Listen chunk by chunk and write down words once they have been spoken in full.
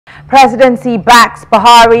Presidency backs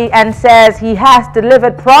Buhari and says he has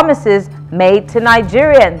delivered promises made to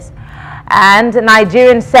Nigerians. And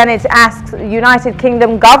Nigerian Senate asks United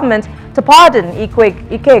Kingdom government to pardon Ike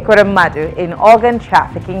Ekweremadu in organ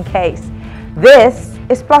trafficking case. This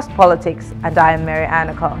is Plus Politics, and I am Mary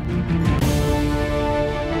Annika.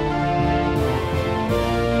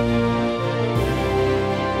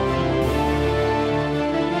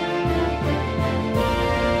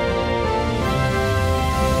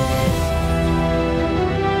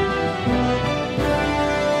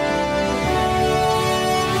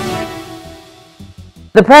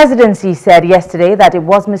 The presidency said yesterday that it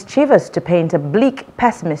was mischievous to paint a bleak,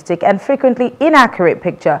 pessimistic and frequently inaccurate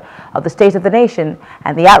picture of the state of the nation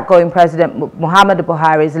and the outgoing President Muhammadu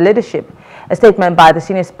Buhari's leadership. A statement by the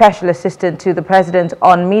Senior Special Assistant to the President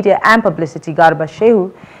on Media and Publicity, Garba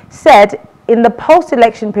Shehu, said in the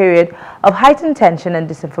post-election period of heightened tension and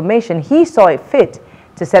disinformation, he saw it fit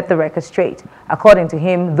to set the record straight. According to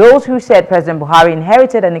him, those who said President Buhari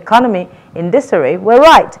inherited an economy in disarray were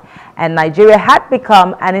right, and Nigeria had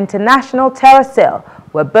become an international terror cell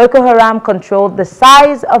where Boko Haram controlled the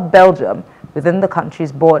size of Belgium within the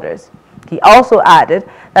country's borders. He also added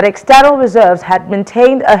that external reserves had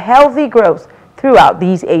maintained a healthy growth throughout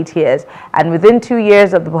these 8 years, and within 2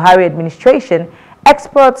 years of the Buhari administration,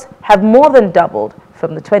 exports have more than doubled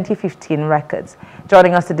from the 2015 records.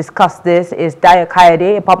 Joining us to discuss this is Dayo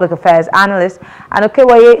Kayode, a public affairs analyst, and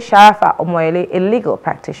Okewaye Sharafa Omoyele, a legal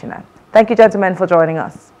practitioner. Thank you, gentlemen, for joining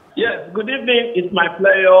us. Yes, good evening. It's my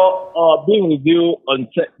pleasure being with you on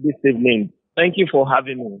this evening. Thank you for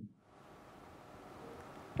having me.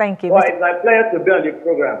 Thank you. Well, it's my pleasure to be on the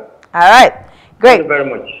program. All right, great. Thank you very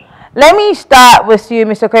much. Let me start with you,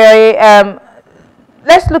 Mr. Okewaye.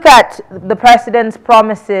 Let's look at the president's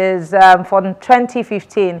promises for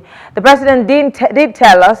 2015. The president did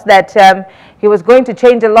tell us that he was going to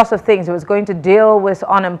change a lot of things. He was going to deal with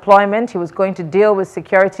unemployment. He was going to deal with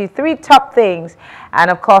security, 3 top things, and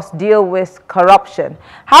of course deal with corruption.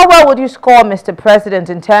 How well would you score, Mr. President,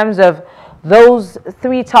 in terms of those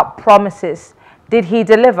 3 top promises? Did he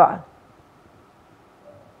deliver?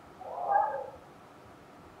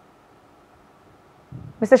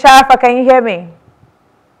 Mr. Sharafa, can you hear me?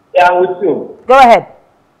 Yeah, I'm with you. Go ahead.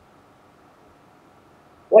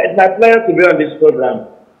 Well, it's my pleasure to be on this program.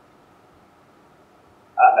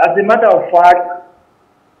 As a matter of fact,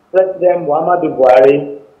 President Muhammadu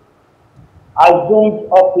Buhari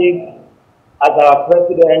assumed office as our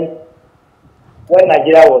president when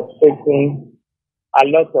Nigeria was facing a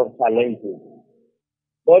lot of challenges,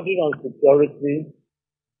 burden on security,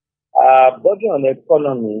 burden on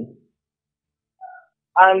economy,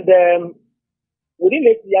 and within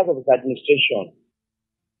 8 years of his administration,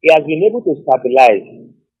 he has been able to stabilize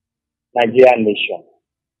Nigerian nation.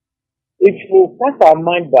 If we cast our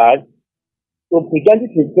mind back to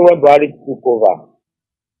 2015 when Buhari took over,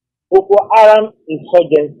 Boko Haram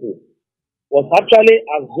insurgency was actually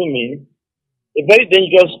assuming a very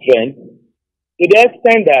dangerous trend to the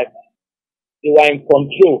extent that they were in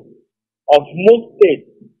control of most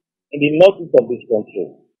states in the northeast of this country.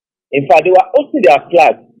 In fact, they were hosting their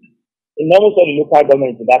flags in almost all the local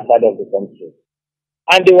governments in that side of the country.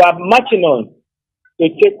 And they were marching on to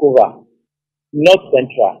take over North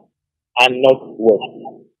Central and North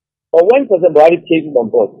West. But when President Buhari came on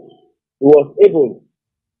board, he was able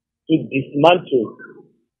to dismantle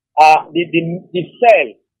the cell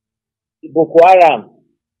the Boko Haram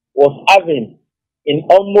was having in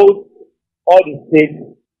almost all the states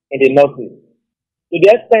in the Northeast. To the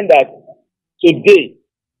extent that today,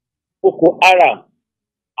 Boko Haram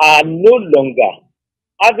are no longer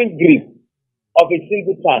having grip of a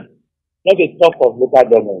single town, not a talk of local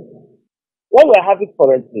government. What we're having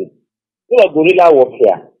currently is a guerrilla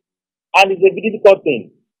warfare, and it's a very difficult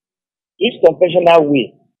thing. It's conventional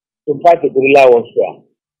way to fight a guerrilla warfare.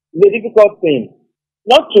 It's a difficult thing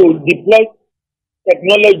not to deploy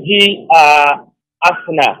technology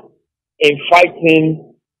arsenal in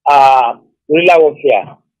fighting guerrilla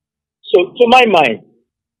warfare. So, to my mind,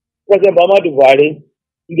 President Muhammadu Buhari,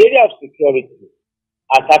 in the area of security,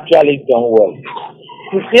 has actually done well.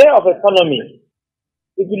 In the area of economy,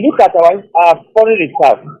 if you look at our foreign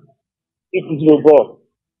reserve, it is robust,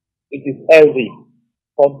 it is healthy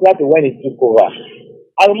compared to when it took over.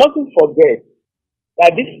 And we mustn't forget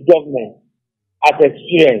that this government has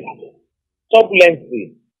experienced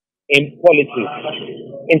turbulency in politics,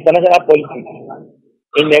 international politics,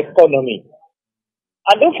 in economy.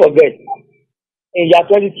 And don't forget, in year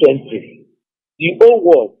 2020, the whole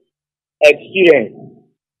world experienced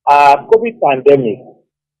COVID pandemic,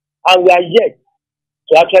 and we are yet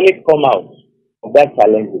to actually come out of that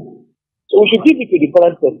challenge. So we should give it to the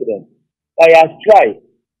current president that he has tried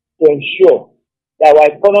to ensure that our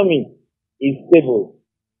economy is stable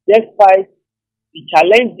despite the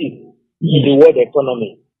challenges in the world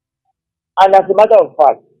economy. And as a matter of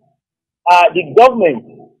fact, the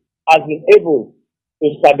government has been able to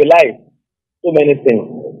stabilize so many things.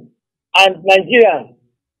 And Nigerians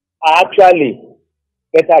are actually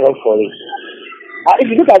better off for it. If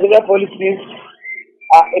you look at other policies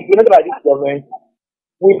implemented by this government,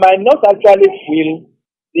 we might not actually feel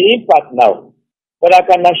the impact now. But I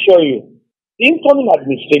can assure you, the incoming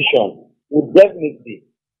administration will definitely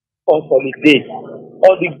consolidate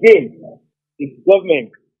all the gains the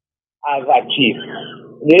government has achieved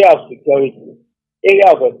in the area of security,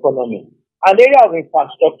 area of economy, and area of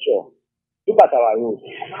infrastructure. Look at our roads.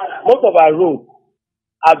 Most of our roads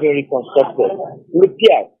have been reconstructed,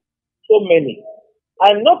 repaired, so many.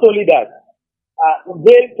 And not only that,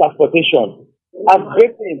 rail transportation has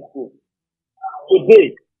greatly improved.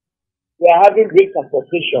 Today, we are having rail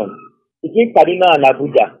transportation between Kaduna and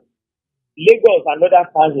Abuja, Lagos and other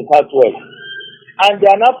towns in Southwest. And they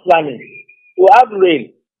are now planning to have rail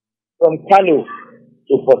from Kano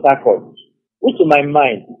to Port Harcourt, which to my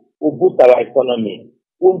mind will boost our economy,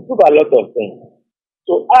 will improve a lot of things.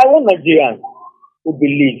 So I want Nigerians to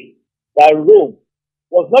believe that Rome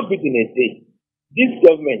was not built in a day. This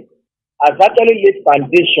government has actually laid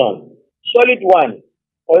foundation, solid one,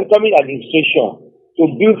 for incoming administration to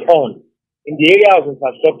build on in the area of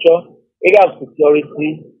infrastructure, area of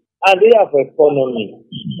security, and area of economy.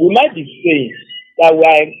 We might be saying that we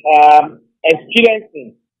are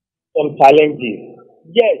experiencing some challenges.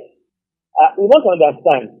 Yes, we must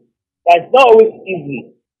understand that it's not always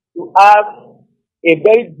easy to have a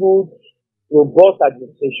very good, robust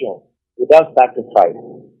administration without sacrifice.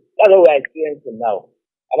 That's what we are experiencing now.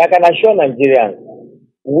 And I can assure Nigerians,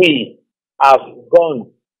 we have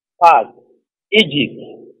gone past Egypt.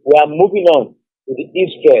 We are moving on to the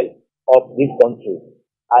Israel of this country.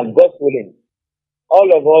 And God willing, all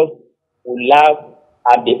of us will laugh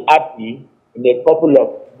and be happy in a couple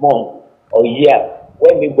of months or years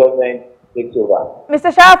when the government takes over.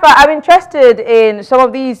 Mr. Sharfa, I'm interested in some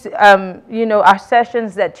of these,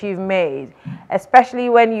 assertions that you've made, especially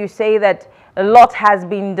when you say that a lot has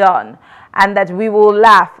been done and that we will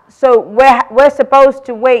laugh. So we're supposed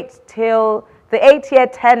to wait till the 8-year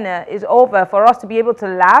tenure is over for us to be able to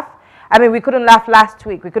laugh. I mean, we couldn't laugh last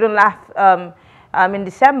week. We couldn't laugh in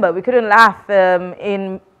December. We couldn't laugh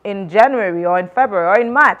in January or in February or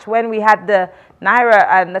in March when we had the Naira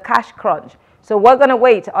and the cash crunch. So we're going to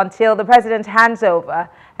wait until the president hands over,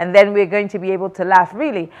 and then we're going to be able to laugh,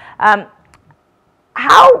 really.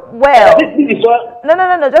 How well...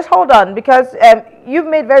 No, just hold on, because you've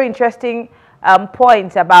made very interesting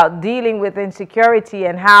points about dealing with insecurity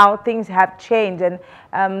and how things have changed, and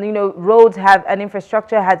roads have and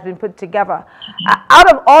infrastructure has been put together.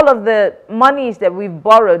 Out of all of the monies that we've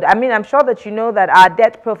borrowed, I mean, I'm sure that you know that our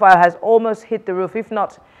debt profile has almost hit the roof, if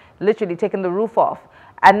not literally taken the roof off.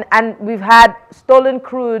 And we've had stolen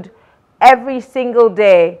crude every single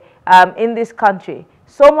day in this country,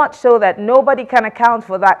 so much so that nobody can account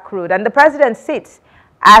for that crude. And the president sits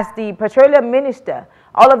as the petroleum minister.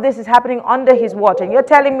 All of this is happening under his watch. And you're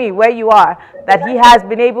telling me where you are that he has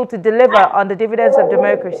been able to deliver on the dividends of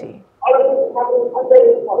democracy.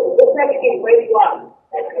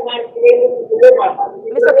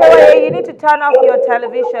 Mr. Kewaye, you need to turn off your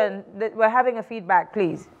television. We're having a feedback,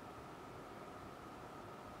 please.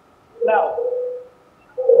 Now,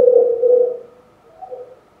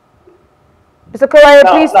 Mr. Kewaye,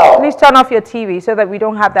 please turn off your TV so that we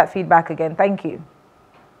don't have that feedback again. Thank you.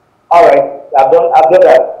 All right, I've done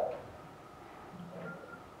that.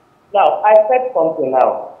 Now, I said something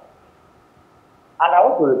now, and I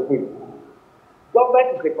want to repeat.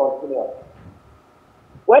 Government is a continuum.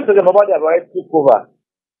 When President Muhammadu Buhari took over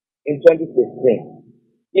in 2016,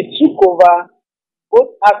 he took over both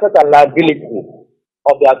assets and liability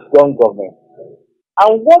of the outgoing government.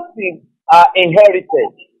 And what he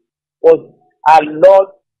inherited was a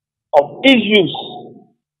lot of issues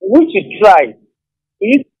which he tried to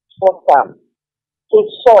use first term to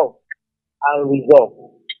solve and resolve.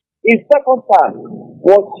 His second term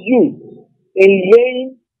was used in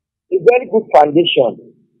laying a very good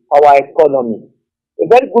foundation for our economy, a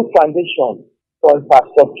very good foundation for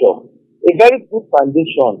infrastructure, a very good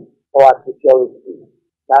foundation for our security.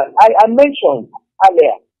 Now, I mentioned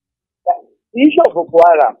earlier that the issue of Boko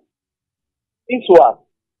Haram,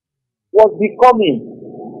 was becoming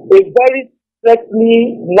a very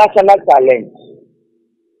threatening national challenge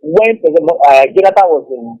when President Jonathan was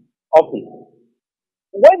in office.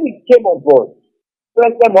 When he came on board,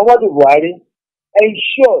 President Muhammadu Buhari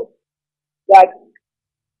ensured that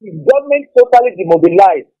the government totally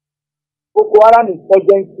demobilized Boko Haram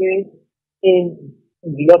insurgency in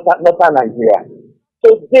northern Nigeria.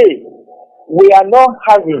 Today, we are not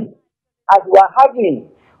having, as we are having,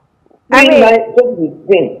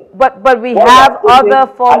 but we have other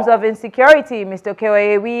forms of insecurity, Mr.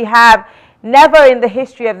 Okoye. We have never in the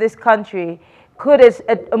history of this country could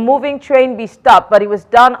a moving train be stopped, but it was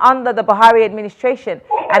done under the Buhari administration,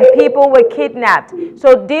 and people were kidnapped.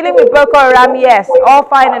 So dealing with Boko Haram, yes, all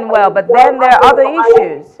fine and well, but then there are other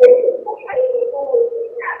issues.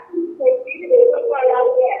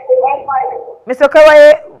 Mr.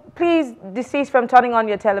 Okoye, please desist from turning on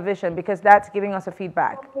your television because that's giving us a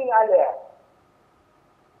feedback.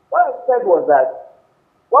 What I said was that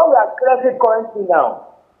what we are currently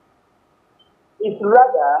now is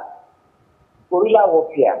rather guerrilla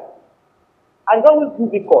warfare. And that was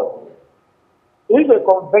difficult. It is a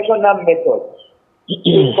conventional method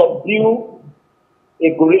to subdue a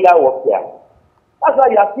guerrilla warfare. That's why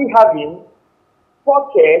you are still having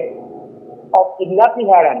pockets of kidnapping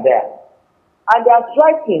here and there. And they are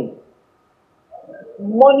striking,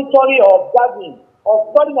 monitoring or observing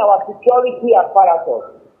or studying our security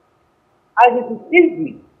apparatus. And it is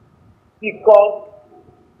easy because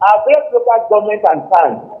our various local government and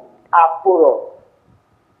towns are porous.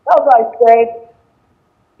 That's why I said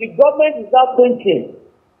the government is now thinking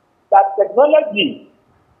that technology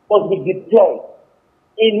must be deployed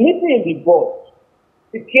in meeting the board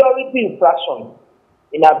security infractions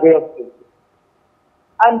in our various states.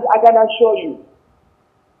 And I can assure you,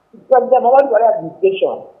 President Muhammadu Buhari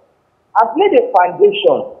administration has laid a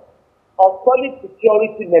foundation of solid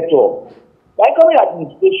security network the incoming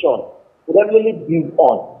administration will definitely build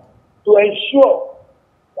on to ensure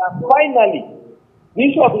that finally the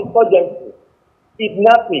issue of insurgency,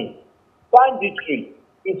 kidnapping, banditry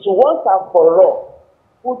is once and for all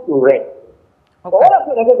put to rest. Okay. But what I'm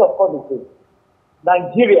saying in terms of policy,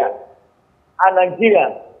 Nigeria and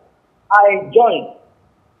Nigerians are enjoying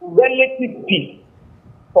relative peace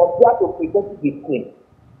compared to President Buhari.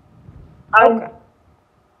 And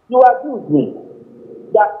you agree with me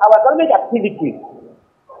that our economic activities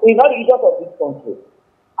in all regions of this country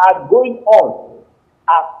are going on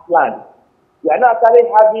as planned. We are not actually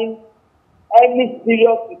having any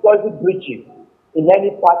serious security breaches in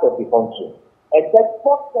any part of the country, except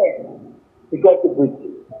for security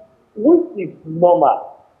breaches, which is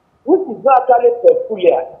normal, which is not actually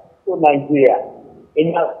peculiar to Nigeria.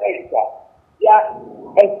 In America, they are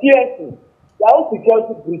experiencing their own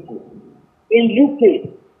security breaches. In UK,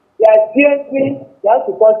 they are experiencing their own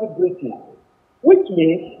security breaches, which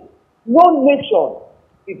means no nation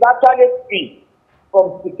is actually free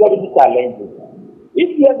from security challenges. If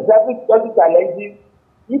US is having security challenges,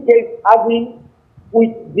 UK is having,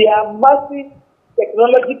 with their massive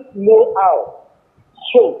technology know-how,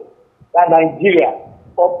 shows that Nigeria,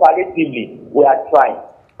 comparatively, we are trying.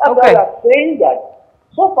 That's why we are saying that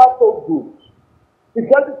so far so good.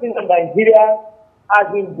 Security in Nigeria has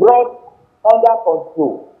been brought under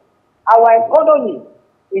control. Our economy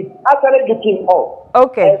is actually looking up.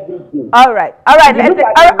 Okay. Every day. All right. All right.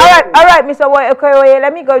 All right, Mr. Okoye.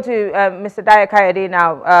 Let me go to Mr. Daya Kayode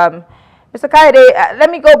now. Mr. Kayode, let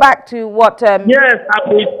me go back to what... Yes, I'm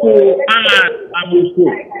with you. I'm with you.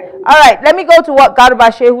 All right. Let me go to what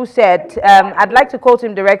Garba Shehu said. I'd like to quote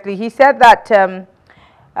him directly. He said that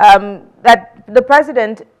that the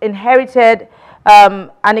president inherited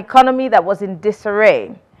an economy that was in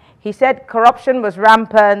disarray. He said corruption was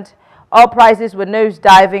rampant, oil prices were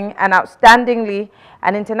nosediving, and outstandingly,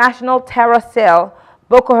 an international terror cell,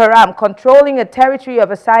 Boko Haram, controlling a territory of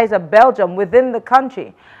the size of Belgium within the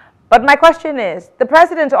country. But my question is, the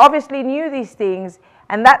president obviously knew these things,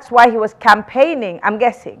 and that's why he was campaigning, I'm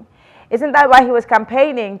guessing. Isn't that why he was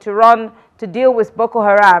campaigning to deal with Boko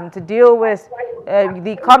Haram, to deal with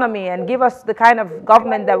the economy and give us the kind of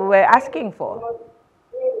government that we were asking for?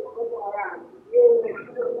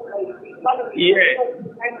 Yes.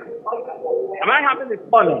 Am I having this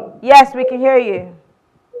fun? Yes, we can hear you.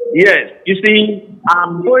 Yes. You see,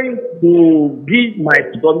 I'm going to give my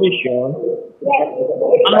submission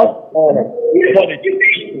out of politics.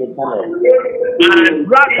 And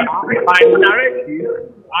rather, my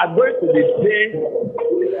narrative are going to be based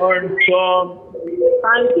on some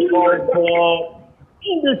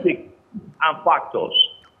indices and factors.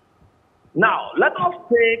 Now, let us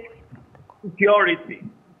take security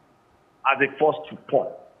as a first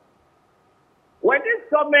point. When this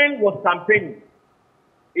government was campaigning,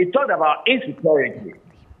 it talked about insecurity.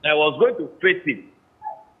 I was going to face it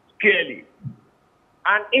clearly.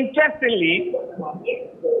 And interestingly,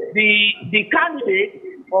 the candidate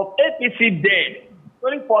of APC then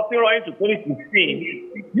 2014 running to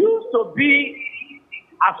 2015, used to be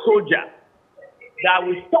a soldier that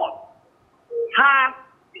we thought had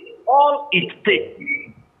all it takes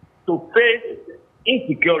to face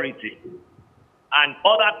insecurity and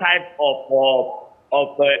other types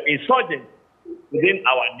of insurgents within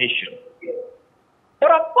our nation. But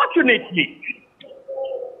unfortunately,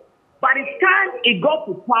 by the time he got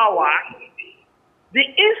to power, the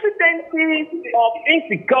incidences of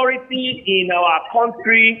insecurity in our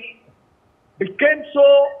country became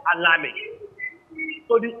so alarming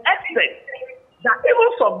to the extent that even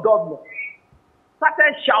some governments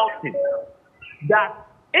started shouting that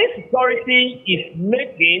insecurity is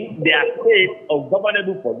making their state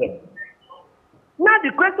ungovernable for them. Now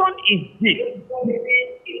the question is this: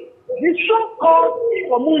 the so-called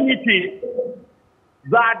community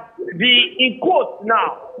that in quotes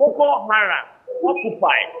now, Boko Haram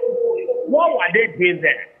occupied, what were they doing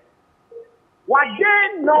there? Were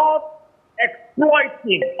they not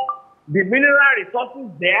exploiting the mineral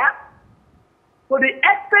resources there to the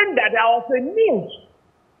extent that there was a news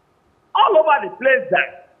all over the place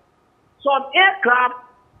that some aircraft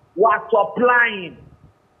were supplying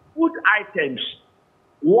food items,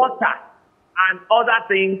 water, and other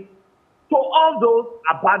things to all those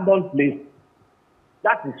abandoned places?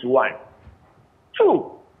 That is one.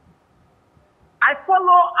 Two, I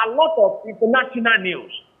follow a lot of international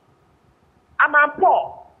news. Aman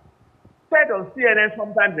Paul said on CNN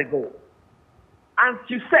some time ago, and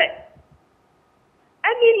she said,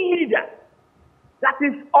 any leader that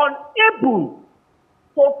is unable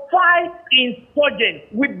to fight insurgents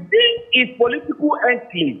within his political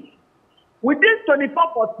enclave within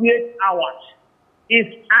 24-48 hours is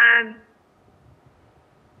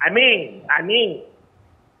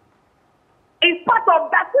it's part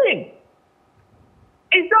of that thing.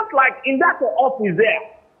 It's just like in that office there.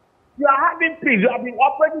 You are having peace. You have been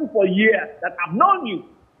operating for years that I've known you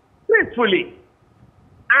peacefully.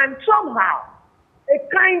 And somehow, a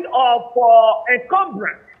kind of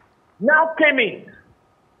encumbrance now came in.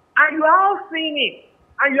 And you are all seeing it.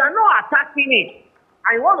 And you are not attacking it.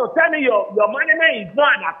 And you want to tell me your management is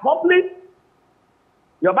not an accomplice?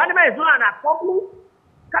 Your management is not an accomplice?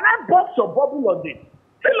 Can I box your bubble on this?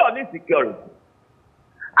 Still on insecurity.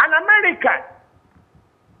 An American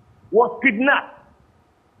was kidnapped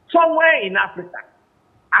somewhere in Africa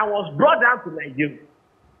and was brought down to Nigeria.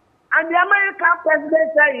 And the American president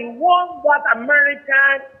said he wants that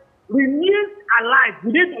American released alive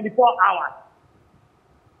within 24 hours.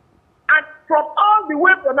 And from all the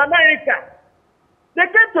way from America, they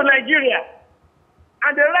came to Nigeria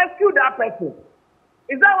and they rescued that person.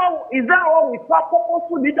 Is that what we call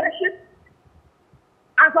purposeful leadership?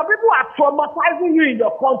 And some people are traumatizing you in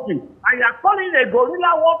your country, and you are calling it a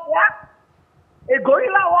guerrilla warfare? A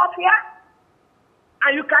guerrilla warfare?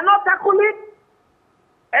 And you cannot tackle it?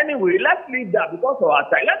 Anyway, let's leave that because of our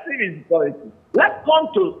time. Let's leave insecurity. Let's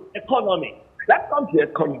come to economy.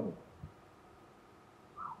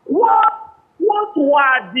 What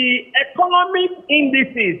were the economic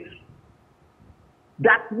indices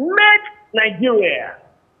that made Nigeria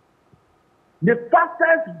the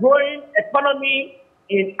fastest growing economy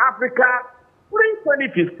in Africa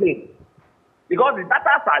pre-2015? Because the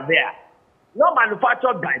data are there, not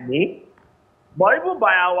manufactured by me, but even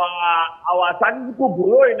by our statistical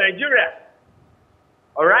bureau in Nigeria.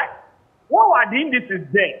 All right? What were the indices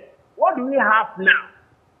then? What do we have now?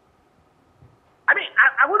 I mean,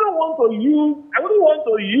 I wouldn't want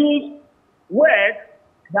to use words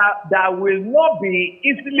that will not be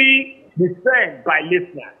easily discerned by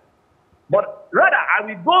listeners. But rather, I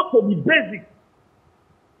will go to the basics.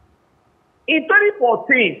 In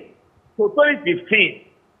 2014 to 2015,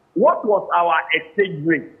 what was our exchange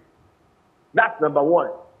rate? That's number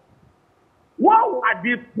one. What were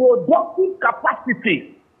the productive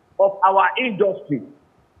capacity of our industry?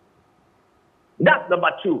 That's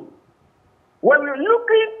number two. When we're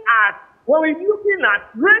looking at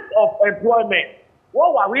rate of employment,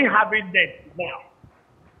 what were we having then now?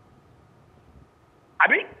 I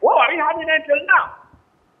mean, what were we having until now?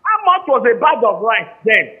 How much was a bag of rice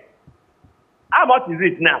then? How much is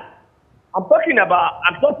it now? I'm talking about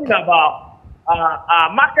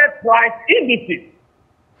market price indices.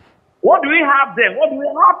 What do we have then? What do we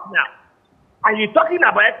have now? Are you talking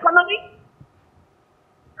about economy?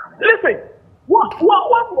 Listen, what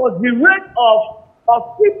was the rate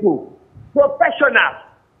of people, professionals,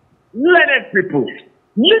 learned people,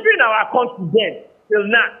 leaving our country then till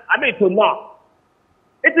now?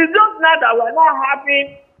 It is just now that we're not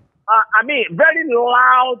having, very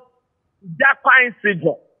loud Japan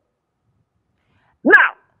syndrome.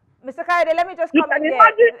 Now, Mr. Kayode, let me just You come can in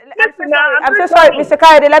imagine. there. I'm so sorry, Mr.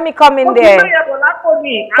 Kayode, let me come in there.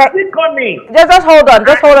 Just hold on,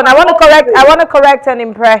 I want to correct an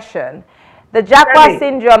impression. The Jaguar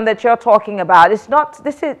syndrome that you're talking about, it's not,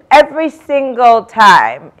 this is every single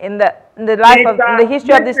time in the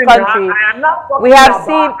history of this country, we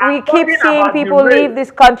keep seeing people leave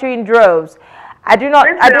this country in droves. I do not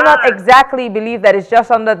exactly believe that it's just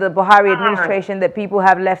under the Buhari administration that people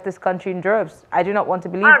have left this country in droves. I do not want to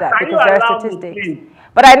believe that because there are statistics.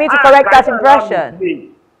 But I need to correct that impression.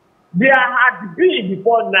 There had been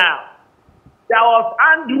before now. There was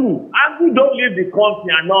Andrew. Andrew don't leave the country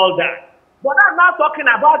and all that. But I'm not talking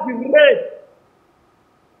about the rate.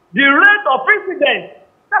 The rate of precedence.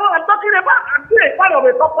 That's what I'm talking about. I'm doing part of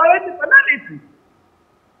a comparative analysis.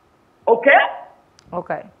 Okay?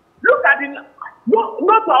 Okay. Look at go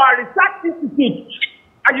to our research institute.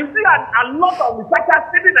 And you see a lot of researchers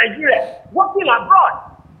in Nigeria working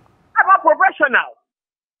abroad. About professionals.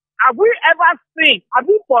 Have we ever seen, have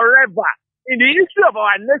we forever, in the history of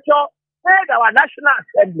our nation, heard our National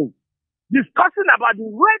Assembly discussing about the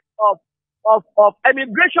rate of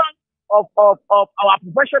emigration of our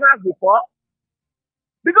professionals before?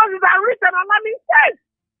 Because it's a written alarming test.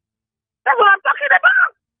 That's what I'm talking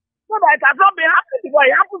about. So that it has not been happening before.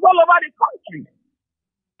 It happens all over the country.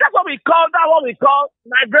 That's what we call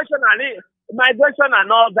migration and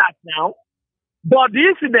all that now. But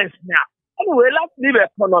the incidents now. Anyway, let's leave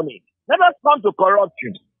economy. Let us come to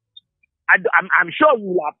corruption. I'm sure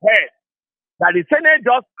you will have heard that the Senate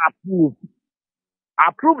just approved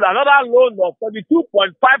another loan of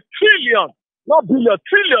 32.5 trillion, not billion,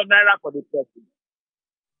 trillion naira for the president.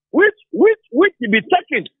 Which will be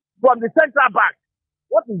taken from the central bank.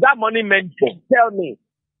 What is that money meant for? Tell me.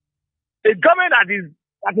 A government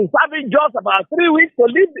that is having just about 3 weeks to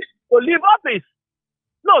leave office.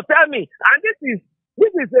 No, tell me. And this is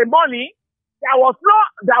a money that was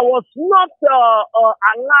not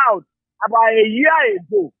allowed about a year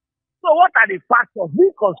ago. So what are the factors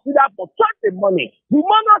being considered for such a money,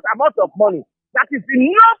 humongous amount of money that is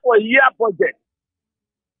enough for a year project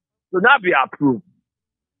to not be approved?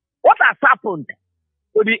 What has happened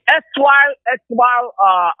to the erstwhile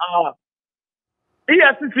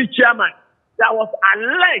EFCC chairman that was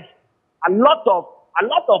alleged a lot of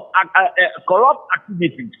corrupt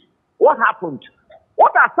activities? What happened?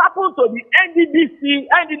 What has happened to the NDDC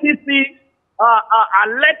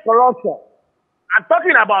alleged corruption? I'm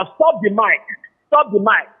talking about stop the mic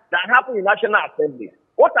that happened in National Assembly.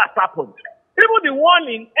 What has happened? Even the one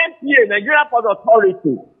in NPA, Nigerian Port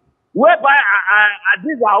Authority, whereby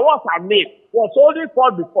these awards are made, was only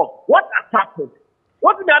fought before. What has happened?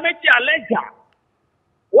 What did I make you allege?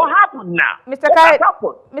 What happened now? Mr. Kayode,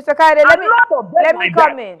 let me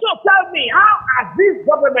come in. So tell me, how has this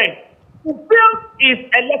government fulfilled its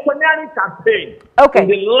electioneering campaign in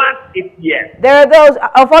the last 8 years? There are those,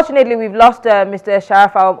 unfortunately, we've lost Mr.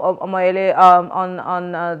 Sharafa Omoyele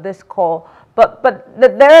on this call, but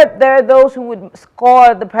there are those who would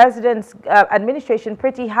score the president's administration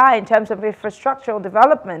pretty high in terms of infrastructural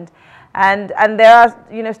development, and there are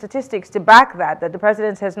statistics to back that the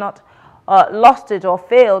president has not lost it or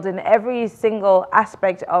failed in every single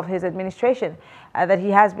aspect of his administration, that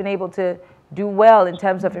he has been able to do well in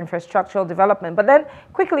terms of infrastructural development. But then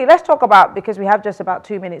quickly, let's talk about, because we have just about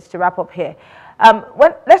 2 minutes to wrap up here,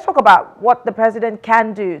 let's talk about what the president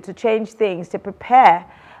can do to change things, to prepare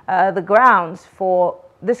the grounds for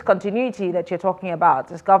this continuity that you're talking about,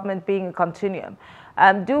 this government being a continuum.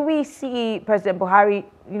 Do we see President Buhari,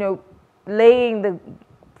 laying the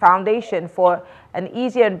foundation for an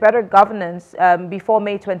easier and better governance before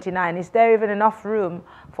May 29? Is there even enough room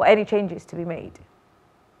for any changes to be made?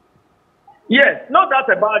 Yes, no doubt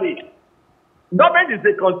about it. Government is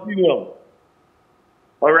a continuum.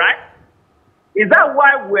 All right? Is that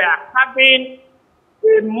why we are having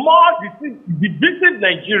a more divisive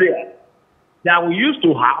Nigeria than we used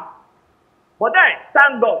to have? But then,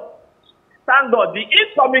 thank God, the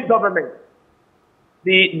incoming government,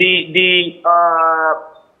 the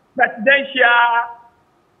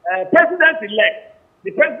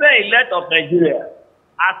president-elect of Nigeria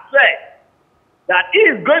has said that he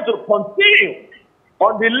is going to continue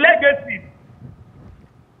on the legacy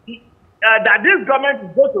that this government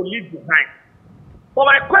is going to leave behind. But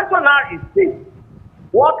my question now is this: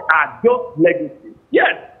 what are those legacies?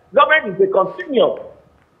 Yes, government is a continuum.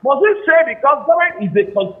 Must we say because government is a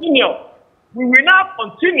continuum, we will now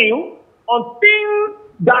continue on things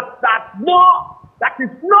that is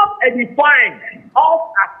not edifying us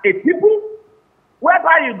as a people,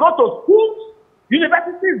 whereby you go to schools,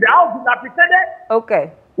 universities, they are all dilapidated.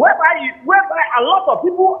 Okay. Whereby a lot of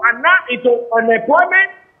people are now into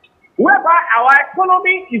unemployment. whereby our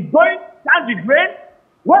economy is going down the drain,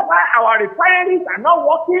 whereby our refineries are not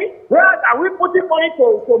working, where are we putting money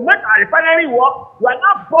to make our refinery work? We are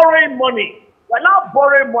not borrowing money. We are not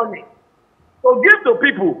borrowing money to give to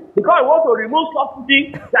people because we want to remove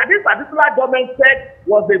subsidy that this particular government said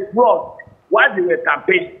was a fraud while they were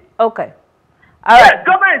campaigning. Okay. All right. Yes,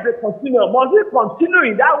 government is a continuum. Must we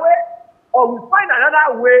continue in that way, or we find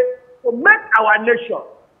another way to make our nation,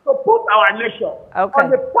 to put our nation on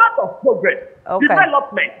the path of progress,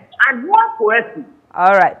 development, and more cohesive?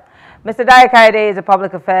 All right. Mr. Dare Kayode is a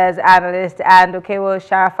public affairs analyst, and Okewo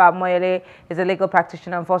Sharafa Moyele is a legal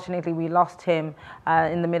practitioner. Unfortunately, we lost him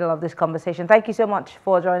in the middle of this conversation. Thank you so much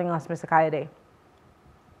for joining us, Mr. Kayode.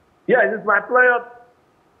 Yes, it's my pleasure.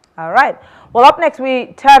 All right. Well, up next,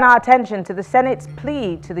 we turn our attention to the Senate's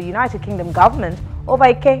plea to the United Kingdom government over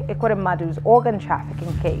Ike Ekweremadu's organ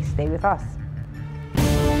trafficking case. Stay with us.